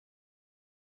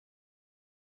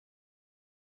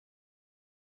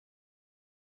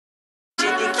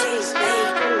You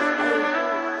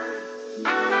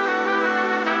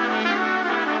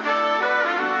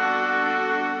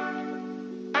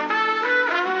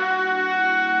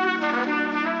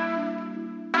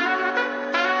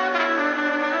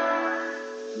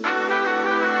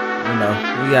know,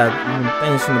 we got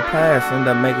things from the past end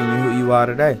up making you who you are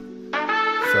today.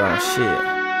 So shit,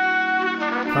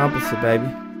 composite, baby.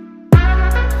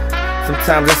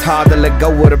 Sometimes it's hard to let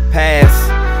go of the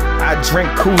past. I drink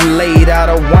Kool-Aid out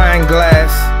of wine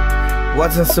glass.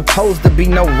 Wasn't supposed to be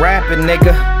no rapping,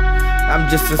 nigga. I'm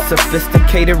just a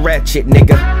sophisticated ratchet,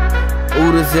 nigga.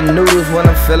 Oodles and noodles when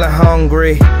I'm feeling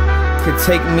hungry. Could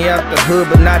take me out the hood,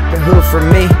 but not the hood for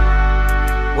me.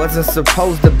 Wasn't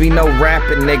supposed to be no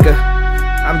rapping, nigga.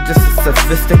 I'm just a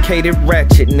sophisticated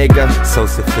ratchet, nigga. So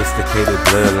sophisticated,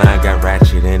 bloodline got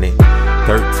ratchet in it.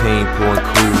 13 pouring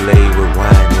Kool-Aid with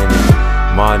wine in it.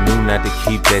 Ma knew not to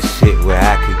keep that shit where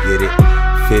I could get it.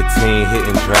 15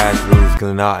 hitting drive-thrus,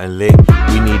 Glenart and Lick.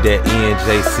 We need that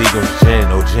E&J Seagram's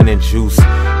gin, or gin and juice.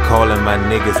 Calling my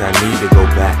niggas, I need to go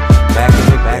back. Back in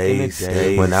the days,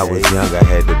 when I was young, I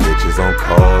had the bitches on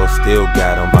call. Still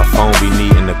got them, my phone be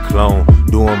needing a clone.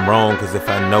 Do them wrong, cause if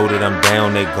I know that I'm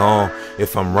down, they gone.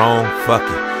 If I'm wrong, fuck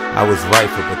it, I was right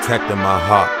for protecting my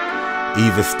heart.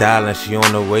 Eva styling, she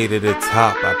on the way to the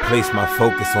top. I placed my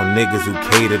focus on niggas who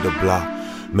cater the block.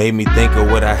 Made me think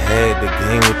of what I had, the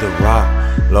game with the rock.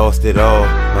 Lost it all,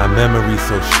 my memory's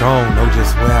so strong. Know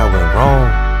just where I went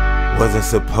wrong. Wasn't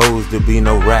supposed to be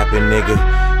no rapping, nigga.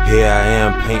 Here I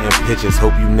am painting pictures,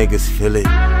 hope you niggas feel it.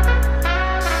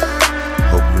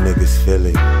 Hope you niggas feel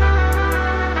it.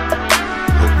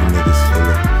 Hope you niggas feel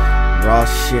it. Raw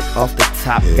shit off the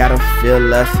top, gotta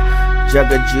feel us.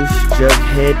 Jug of juice, jug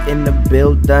head in the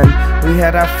building. We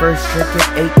had our first drink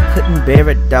at 8, couldn't bear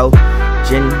it though.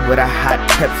 Gin with a hot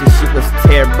Pepsi, shit was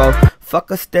terrible.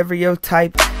 Fuck a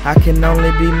stereotype, I can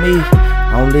only be me.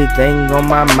 Only thing on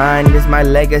my mind is my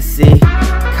legacy.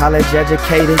 College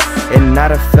educated and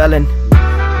not a felon.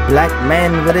 Black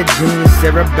man with a genius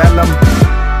cerebellum.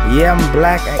 Yeah, I'm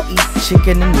black, I eat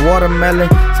chicken and watermelon.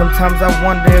 Sometimes I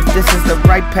wonder if this is the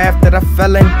right path that I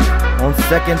fell in. On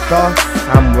second thought,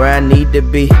 I'm where I need to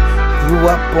be. Grew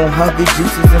up on huggy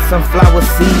juices and sunflower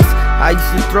seeds. I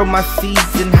used to throw my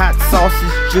seeds in hot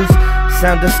sausage juice.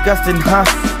 Sound disgusting, huh?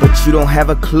 But you don't have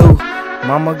a clue.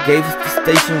 Mama gave us the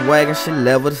station wagon, she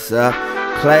leveled us up.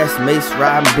 Classmates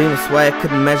riding beam swag,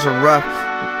 couldn't measure up.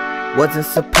 Wasn't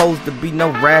supposed to be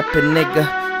no rapping, nigga.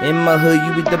 In my hood,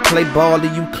 you either play ball or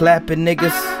you clapping,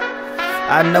 niggas.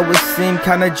 I know it seemed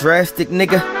kinda drastic,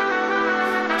 nigga.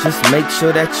 Just make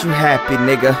sure that you happy,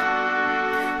 nigga.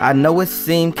 I know it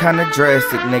seemed kinda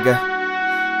drastic, nigga.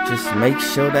 Just make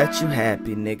sure that you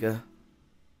happy, nigga.